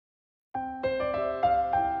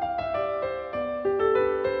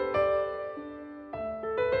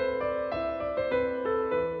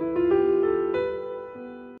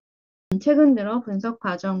최근 들어 분석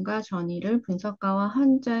과정과 전이를 분석가와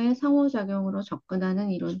환자의 상호작용으로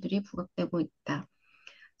접근하는 이론들이 부각되고 있다.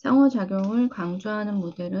 상호작용을 강조하는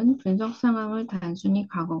모델은 분석 상황을 단순히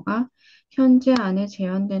과거가 현재 안에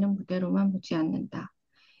재현되는 무대로만 보지 않는다.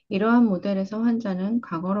 이러한 모델에서 환자는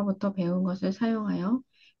과거로부터 배운 것을 사용하여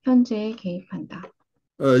현재에 개입한다.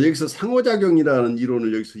 여기서 상호작용이라는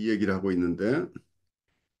이론을 여기서 얘기를 하고 있는데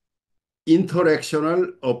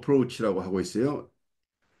인터랙셔널 어프로치라고 하고 있어요.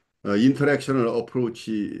 인터랙셔널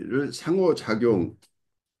어프로치를 상호작용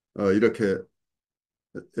이렇게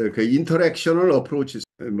그 인터랙셔널 어프로치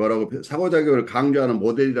뭐라고 상호작용을 강조하는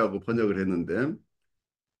모델이라고 번역을 했는데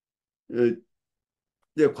어,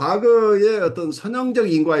 이제 과거의 어떤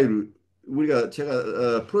선형적 인과율 우리가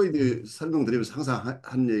제가 프로이드 설명드리면서 항상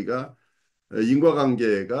한 얘기가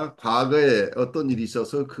인과관계가 과거에 어떤 일이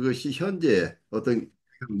있어서 그것이 현재에 어떤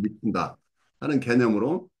영향을 미친다 하는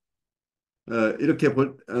개념으로 이렇게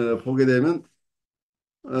보게 되면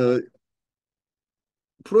어,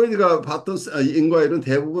 프로이드가 봤던 인과율은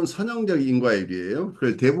대부분 선형적 인과율이에요.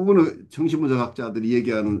 그래서 대부분의 정신분석학자들이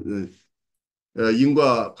얘기하는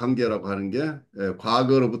인과관계라고 하는 게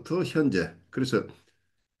과거로부터 현재. 그래서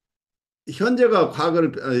현재가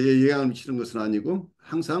과거를 영향을 미치는 것은 아니고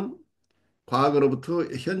항상 과거로부터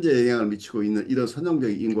현재에 영향을 미치고 있는 이런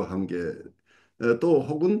선형적인 인과관계 또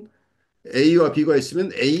혹은 A와 B가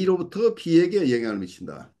있으면 A로부터 B에게 영향을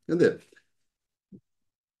미친다. 그런데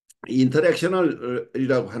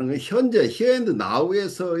인터랙셔널이라고 하는 건 현재, here and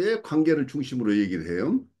now에서의 관계를 중심으로 얘기를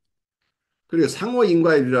해요. 그리고 상호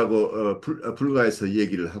인과율이라고 불가해서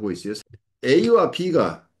얘기를 하고 있어요. A와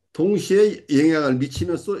B가 동시에 영향을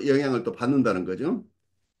미치면서 영향을 또 받는다는 거죠.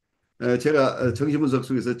 제가 정신분석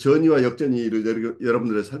속에서 전이와 역전이를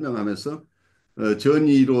여러분들에 설명하면서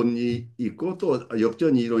전이 이론이 있고 또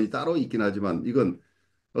역전이 이론이 따로 있긴 하지만 이건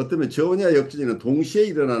어쩌면 전이와 역전이는 동시에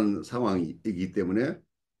일어나는 상황이기 때문에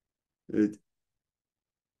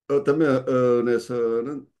어떤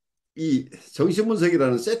면에서는 이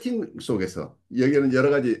정신분석이라는 세팅 속에서 여기에는 여러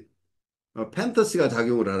가지 판타지가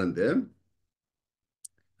작용을 하는데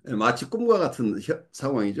마치 꿈과 같은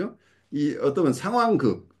상황이죠. 이 어떤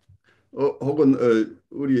상황극 혹은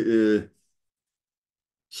우리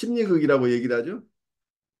심리극이라고 얘기를 하죠.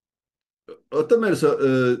 어떤 면에서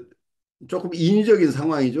조금 인위적인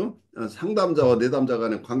상황이죠. 상담자와 내담자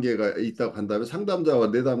간의 관계가 있다고 한다면 상담자와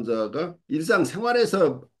내담자가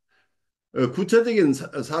일상생활에서 구체적인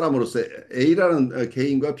사람으로서 A라는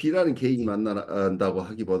개인과 B라는 개인이 만난다고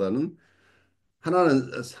하기보다는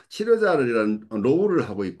하나는 치료자라는 롤을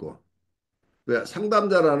하고 있고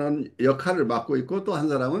상담자라는 역할을 맡고 있고 또 한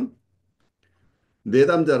사람은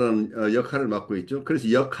내담자라는 역할을 맡고 있죠.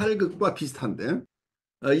 그래서 역할극과 비슷한데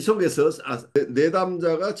이 속에서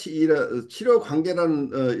내담자가 치료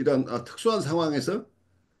관계라는 이런 특수한 상황에서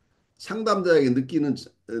상담자에게 느끼는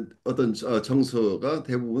어떤 정서가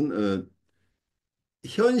대부분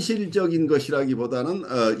현실적인 것이라기보다는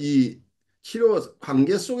이 치료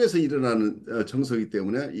관계 속에서 일어나는 정서이기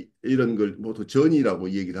때문에 이런 걸 모두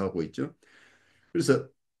전이라고 얘기를 하고 있죠. 그래서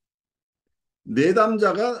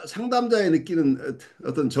내담자가 상담자에 느끼는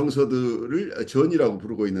어떤 정서들을 전이라고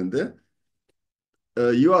부르고 있는데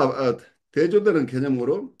이와 대조되는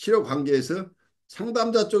개념으로 치료 관계에서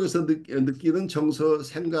상담자 쪽에서 느끼는 정서,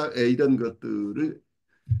 생각 이런 것들을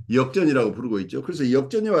역전이라고 부르고 있죠. 그래서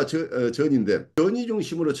역전이와 전인데 전이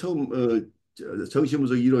중심으로 처음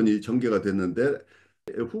정신분석 이론이 전개가 됐는데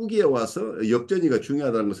후기에 와서 역전이가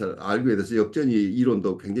중요하다는 것을 알게 돼서 역전이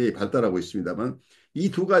이론도 굉장히 발달하고 있습니다만 이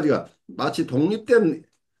두 가지가 마치 독립된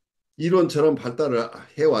이론처럼 발달을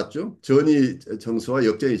해왔죠. 전이 정서와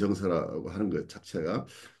역전이 정서라고 하는 것 자체가.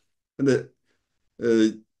 근데 어,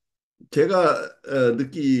 제가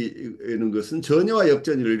느끼는 것은 전이와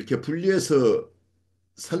역전이를 이렇게 분리해서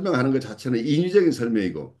설명하는 것 자체는 인위적인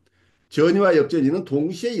설명이고 전이와 역전이는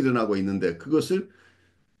동시에 일어나고 있는데 그것을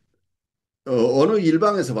어느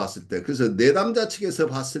일방에서 봤을 때 그래서 내담자 측에서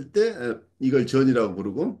봤을 때 이걸 전이라고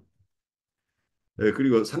부르고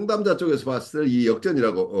그리고 상담자 쪽에서 봤을 때 이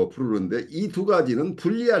역전이라고 부르는데 이 두 가지는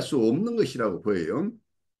분리할 수 없는 것이라고 보여요.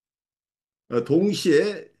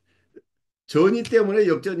 동시에 전이 때문에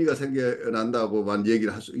역전이가 생겨난다고만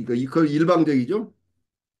얘기를 할 수, 이거 일방적이죠.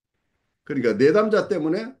 그러니까 내담자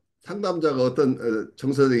때문에 상담자가 어떤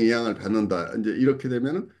정서적인 영향을 받는다. 이제 이렇게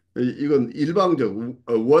되면은 이건 일방적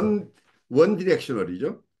원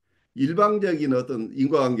디렉셔널이죠. 일방적인 어떤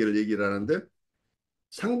인과관계를 얘기를 하는데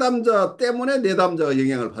상담자 때문에 내담자가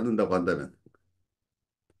영향을 받는다고 한다면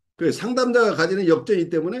그 상담자가 가지는 역전이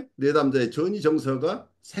때문에 내담자의 전이 정서가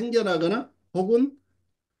생겨나거나 혹은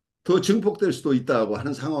더 증폭될 수도 있다고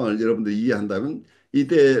하는 상황을 여러분들이 이해한다면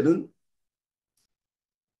이때는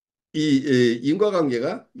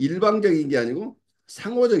인과관계가 일방적인 게 아니고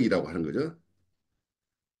상호적이라고 하는 거죠.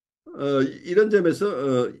 이런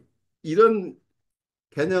점에서 이런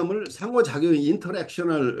개념을 상호작용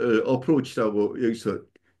인터랙셔널 어프로치라고 여기서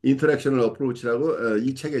인터랙셔널 어프로치라고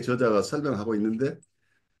이 책의 저자가 설명하고 있는데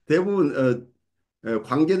대부분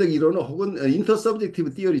관계적 이론은 혹은 인터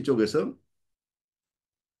서브젝티브 티어리 쪽에서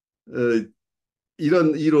어,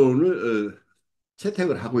 이런 이론을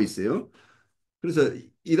채택을 하고 있어요. 그래서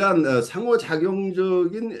이러한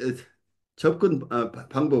상호작용적인 접근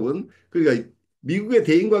방법은 그러니까 미국의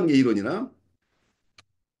대인관계 이론이나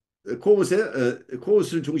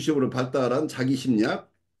그것을 중심으로 발달한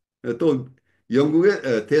자기심리학 또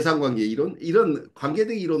영국의 대상관계 이론 이런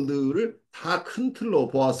관계적 이론들을 다 큰 틀로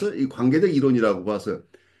보아서 이 관계적 이론이라고 봐서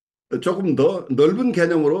조금 더 넓은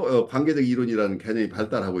개념으로 관계적 이론이라는 개념이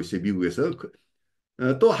발달하고 있어요. 미국에서.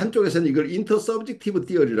 또 한쪽에서는 이걸 인터 서브젝티브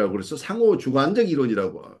티어리라고 그래서 상호 주관적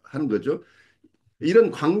이론이라고 하는 거죠. 이런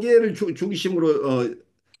관계를 중심으로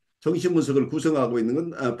정신분석을 구성하고 있는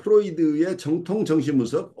건 프로이드의 정통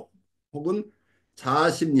정신분석 혹은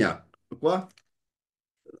자아심리학과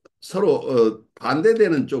서로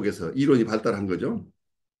반대되는 쪽에서 이론이 발달한 거죠.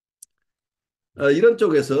 이런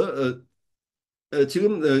쪽에서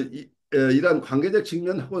지금 이러한 관계적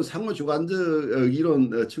측면 혹은 상호주관적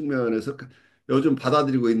이론 측면에서 요즘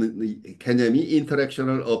받아들이고 있는 이 개념이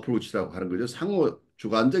인터랙셔널 어프로치라고 하는 거죠.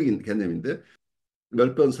 상호주관적인 개념인데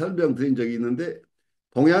몇 번 설명드린 적이 있는데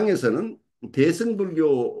동양에서는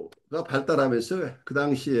대승불교가 발달하면서 그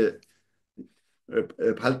당시에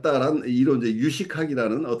발달한 이론적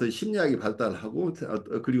유식학이라는 어떤 심리학이 발달하고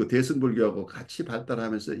그리고 대승불교하고 같이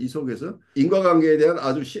발달하면서 이 속에서 인과관계에 대한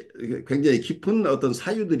아주 굉장히 깊은 어떤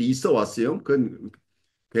사유들이 있어 왔어요. 그건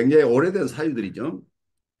굉장히 오래된 사유들이죠.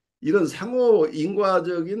 이런 상호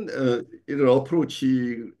인과적인 이런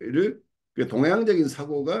어프로치를 그 동양적인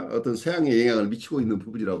사고가 어떤 서양에 영향을 미치고 있는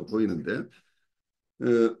부분이라고 보이는데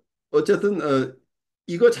어쨌든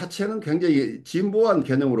이거 자체는 굉장히 진보한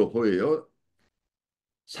개념으로 보여요.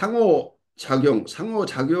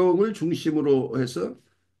 상호작용을 중심으로 해서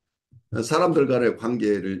사람들 간의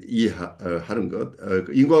관계를 이해하는 것,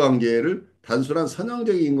 그 인과관계를 단순한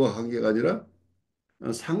선형적인 인과관계가 아니라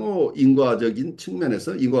상호 인과적인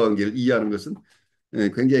측면에서 인과관계를 이해하는 것은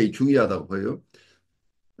굉장히 중요하다고 보여요.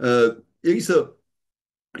 여기서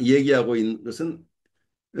얘기하고 있는 것은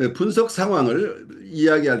분석 상황을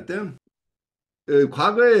이야기할 때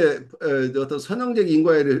과거의 어떤 선형적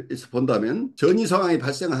인과에서 본다면 전이 상황이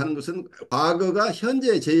발생하는 것은 과거가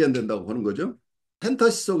현재에 재현된다고 보는 거죠.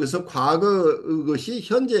 판타시 속에서 과거 것이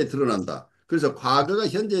현재에 드러난다. 그래서 과거가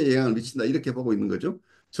현재에 영향을 미친다. 이렇게 보고 있는 거죠.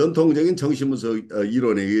 전통적인 정신분석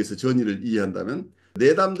이론에 의해서 전의를 이해한다면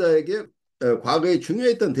내담자에게 과거에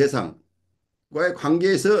중요했던 대상과의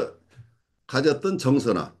관계에서 가졌던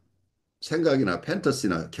정서나 생각이나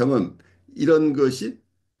판타시나 경험 이런 것이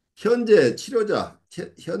현재 치료자,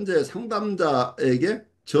 현재 상담자에게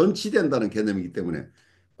전치된다는 개념이기 때문에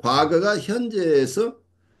과거가 현재에서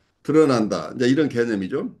드러난다. 이제 이런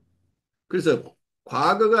개념이죠. 그래서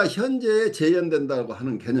과거가 현재에 재현된다고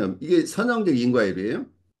하는 개념, 이게 선형적 인과율이에요.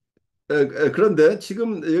 그런데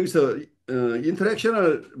지금 여기서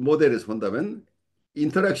인터랙셔널 모델에서 본다면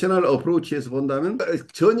인터랙셔널 어프로치에서 본다면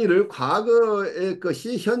전이를 과거의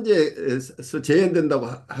것이 현재에서 재현된다고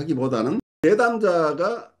하기보다는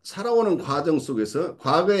내담자가 살아오는 과정 속에서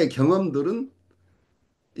과거의 경험들은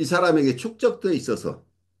이 사람에게 축적되어 있어서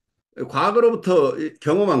과거로부터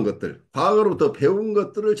경험한 것들, 과거로부터 배운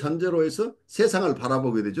것들을 전제로 해서 세상을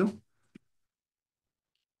바라보게 되죠.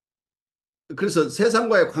 그래서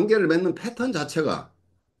세상과의 관계를 맺는 패턴 자체가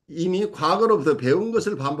이미 과거로부터 배운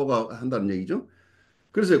것을 반복한다는 얘기죠.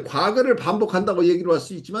 그래서 과거를 반복한다고 얘기를 할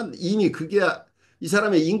수 있지만 이미 그게 이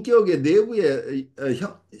사람의 인격의 내부에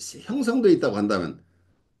형성되어 있다고 한다면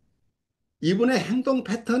이분의 행동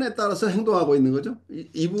패턴에 따라서 행동하고 있는 거죠.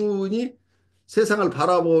 이분이 세상을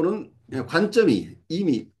바라보는 관점이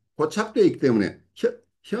이미 고착되어 있기 때문에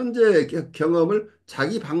현재 경험을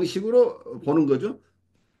자기 방식으로 보는 거죠.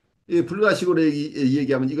 불가식으로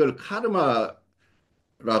얘기하면 이걸 카르마라고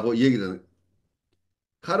얘기를 하는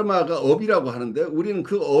카르마가 업이라고 하는데 우리는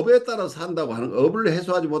그 업에 따라서 산다고 하는 업을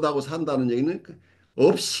해소하지 못하고 산다는 얘기는 그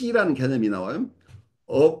업식이라는 개념이 나와요.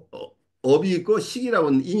 업이 있고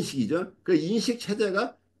식이라고는 인식이죠. 그 인식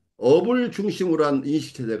체제가 업을 중심으로 한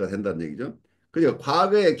인식 체제가 된다는 얘기죠. 그러니까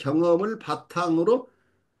과거의 경험을 바탕으로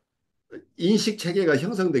인식 체계가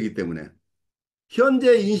형성되기 때문에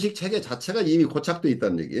현재 인식 체계 자체가 이미 고착되어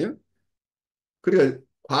있다는 얘기예요. 그러니까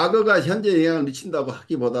과거가 현재에 영향을 미친다고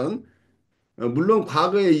하기보다는 물론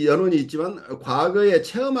과거에 연원이 있지만 과거에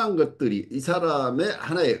체험한 것들이 이 사람의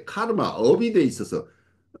하나의 카르마, 업이 돼 있어서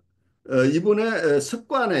이분의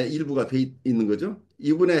습관의 일부가 돼 있는 거죠.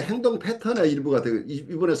 이분의 행동 패턴의 일부가 되고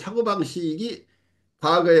이분의 사고방식이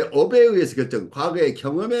과거의 업에 의해서 과거의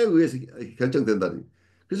경험에 의해서 결정된다는 거예요.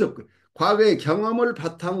 그래서 과거의 경험을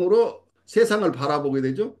바탕으로 세상을 바라보게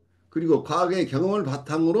되죠. 그리고 과거의 경험을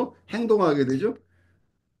바탕으로 행동하게 되죠.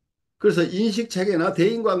 그래서 인식체계나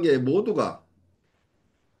대인관계 모두가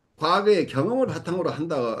과거의 경험을 바탕으로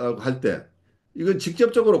한다고 할 때, 이건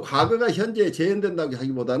직접적으로 과거가 현재에 재현된다고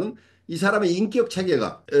하기보다는 이 사람의 인격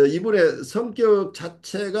체계가, 이분의 성격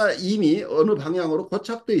자체가 이미 어느 방향으로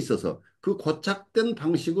고착돼 있어서 그 고착된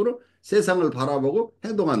방식으로 세상을 바라보고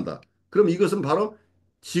행동한다. 그럼 이것은 바로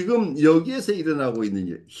지금 여기에서 일어나고 있는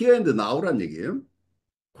일, here and now란 얘기예요.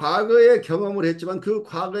 과거의 경험을 했지만 그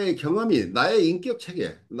과거의 경험이 나의 인격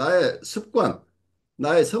체계, 나의 습관,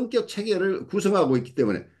 나의 성격 체계를 구성하고 있기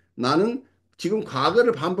때문에 나는 지금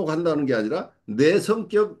과거를 반복한다는 게 아니라 내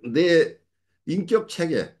성격, 내 인격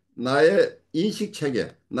체계, 나의 인식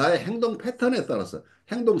체계, 나의 행동 패턴에 따라서,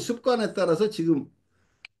 행동 습관에 따라서 지금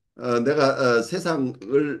내가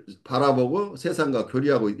세상을 바라보고 세상과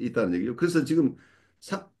교류하고 있다는 얘기죠. 그래서 지금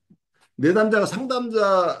내담자가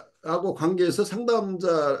상담자하고 관계에서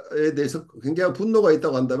상담자에 대해서 굉장히 분노가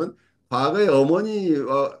있다고 한다면 과거의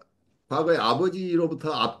어머니와 과거의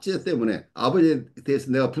아버지로부터 압제 때문에 아버지에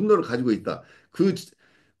대해서 내가 분노를 가지고 있다. 그,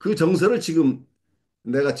 그 정서를 지금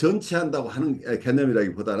내가 전치한다고 하는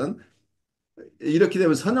개념이라기보다는 이렇게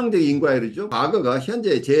되면 선형적 인과율이죠. 과거가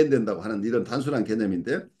현재에 재현된다고 하는 이런 단순한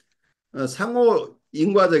개념인데 상호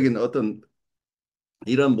인과적인 어떤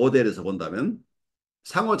이런 모델에서 본다면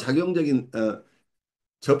상호작용적인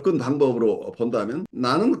접근 방법으로 본다면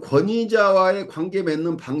나는 권위자와의 관계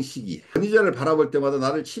맺는 방식이 권위자를 바라볼 때마다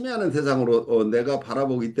나를 침해하는 대상으로 내가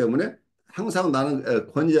바라보기 때문에 항상 나는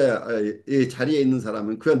권위자의 자리에 있는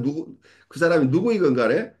사람은 그 사람이 누구이건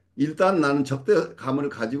간에 일단 나는 적대감을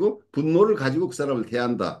가지고 분노를 가지고 그 사람을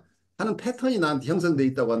대한다 하는 패턴이 나한테 형성되어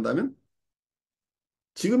있다고 한다면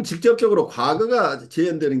지금 직접적으로 과거가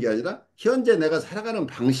재현되는 게 아니라 현재 내가 살아가는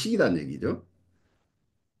방식이란 얘기죠.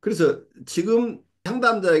 그래서 지금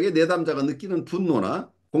상담자에게 내담자가 느끼는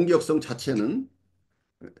분노나 공격성 자체는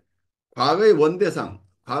과거의 원대상,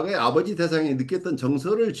 과거의 아버지 대상이 느꼈던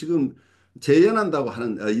정서를 지금 재현한다고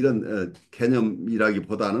하는 이런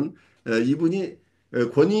개념이라기보다는 이분이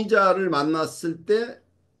권위자를 만났을 때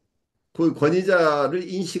그 권위자를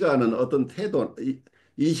인식하는 어떤 태도,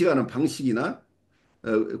 인식하는 방식이나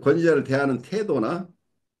권위자를 대하는 태도나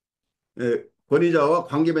권위자와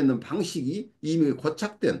관계 맺는 방식이 이미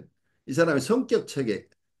고착된 이 사람의 성격 체계,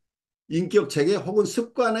 인격 체계 혹은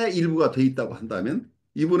습관의 일부가 돼 있다고 한다면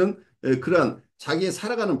이분은 그러한 자기의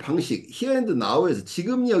살아가는 방식, here and now에서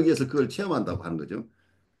지금 여기에서 그걸 체험한다고 하는 거죠.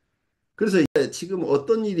 그래서 지금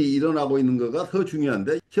어떤 일이 일어나고 있는 거가 더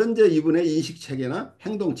중요한데 현재 이분의 인식 체계나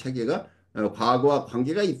행동 체계가 과거와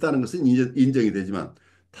관계가 있다는 것은 인정이 되지만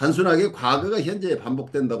단순하게 과거가 현재에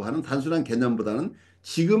반복된다고 하는 단순한 개념보다는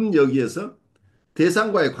지금 여기에서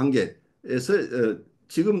대상과의 관계에서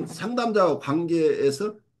지금 상담자와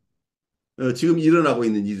관계에서 지금 일어나고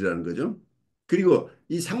있는 일이라는 거죠. 그리고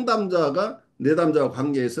이 상담자가 내담자와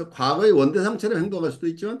관계에서 과거의 원대상처럼 행동할 수도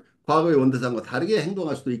있지만 과거의 원대상과 다르게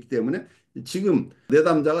행동할 수도 있기 때문에 지금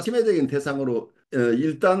내담자가 침해적인 대상으로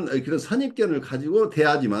일단 그런 선입견을 가지고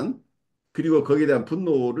대하지만 그리고 거기에 대한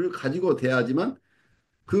분노를 가지고 대하지만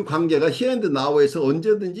그 관계가 here and now에서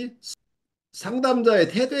언제든지 상담자의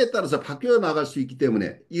태도에 따라서 바뀌어 나갈 수 있기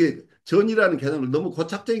때문에 이게 전이라는 개념을 너무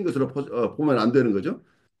고착적인 것으로 보면 안 되는 거죠.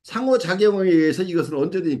 상호작용에 의해서 이것은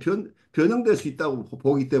언제든지 변형될 수 있다고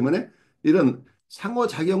보기 때문에 이런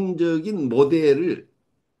상호작용적인 모델을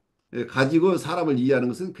가지고 사람을 이해하는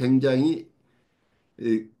것은 굉장히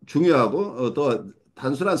중요하고 또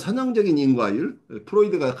단순한 선형적인 인과율,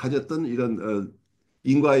 프로이드가 가졌던 이런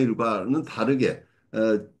인과율과는 다르게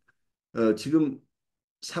지금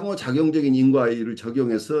상호작용적인 인과를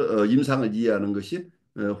적용해서 임상을 이해하는 것이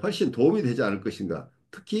훨씬 도움이 되지 않을 것인가.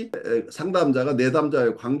 특히 상담자가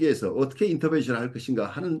내담자의 관계에서 어떻게 인터벤션을 할 것인가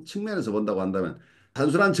하는 측면에서 본다고 한다면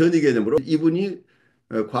단순한 전이 개념으로 이분이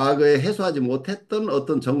과거에 해소하지 못했던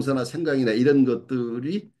어떤 정서나 생각이나 이런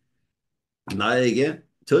것들이 나에게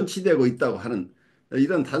전치되고 있다고 하는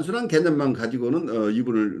이런 단순한 개념만 가지고는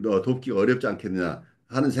이분을 돕기가 어렵지 않겠느냐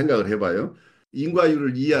하는 생각을 해봐요.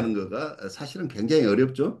 인과율을 이해하는 거가 사실은 굉장히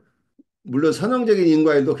어렵죠. 물론 선형적인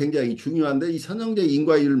인과율도 굉장히 중요한데 이 선형적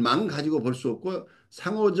인과율만 가지고 볼 수 없고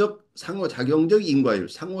상호작용적 인과율,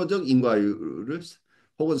 상호적 인과율을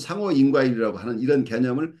혹은 상호 인과율이라고 하는 이런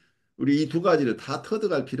개념을 우리 이 두 가지를 다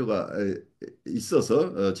터득할 필요가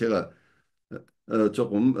있어서 제가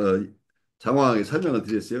조금 장황하게 설명을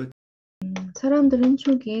드렸어요. 사람들은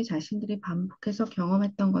초기에 자신들이 반복해서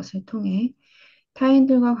경험했던 것을 통해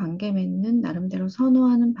타인들과 관계 맺는 나름대로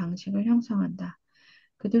선호하는 방식을 형성한다.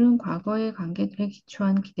 그들은 과거의 관계들에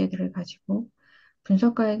기초한 기대들을 가지고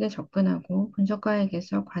분석가에게 접근하고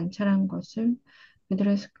분석가에게서 관찰한 것을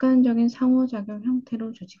그들의 습관적인 상호작용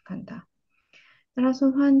형태로 조직한다.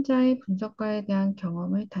 따라서 환자의 분석가에 대한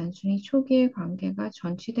경험을 단순히 초기의 관계가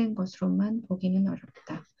전치된 것으로만 보기는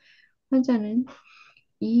어렵다. 환자는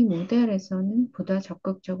이 모델에서는 보다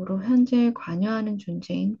적극적으로 현재에 관여하는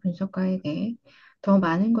존재인 분석가에 대해 더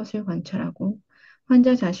많은 것을 관찰하고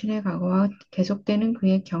환자 자신의 과거와 계속되는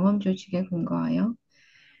그의 경험 조직에 근거하여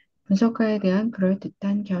분석가에 대한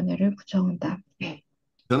그럴듯한 견해를 구성한다.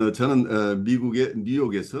 저는 미국의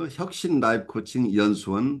뉴욕에서 혁신 라이프 코칭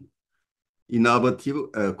연수원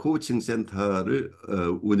이나버티브 코칭 센터를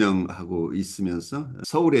운영하고 있으면서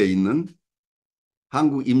서울에 있는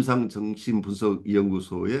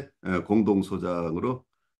한국임상정신분석연구소의 공동소장으로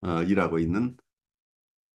일하고 있는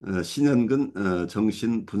신현근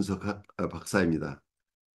정신분석학 박사입니다.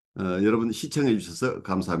 여러분 시청해 주셔서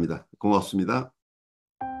감사합니다. 고맙습니다.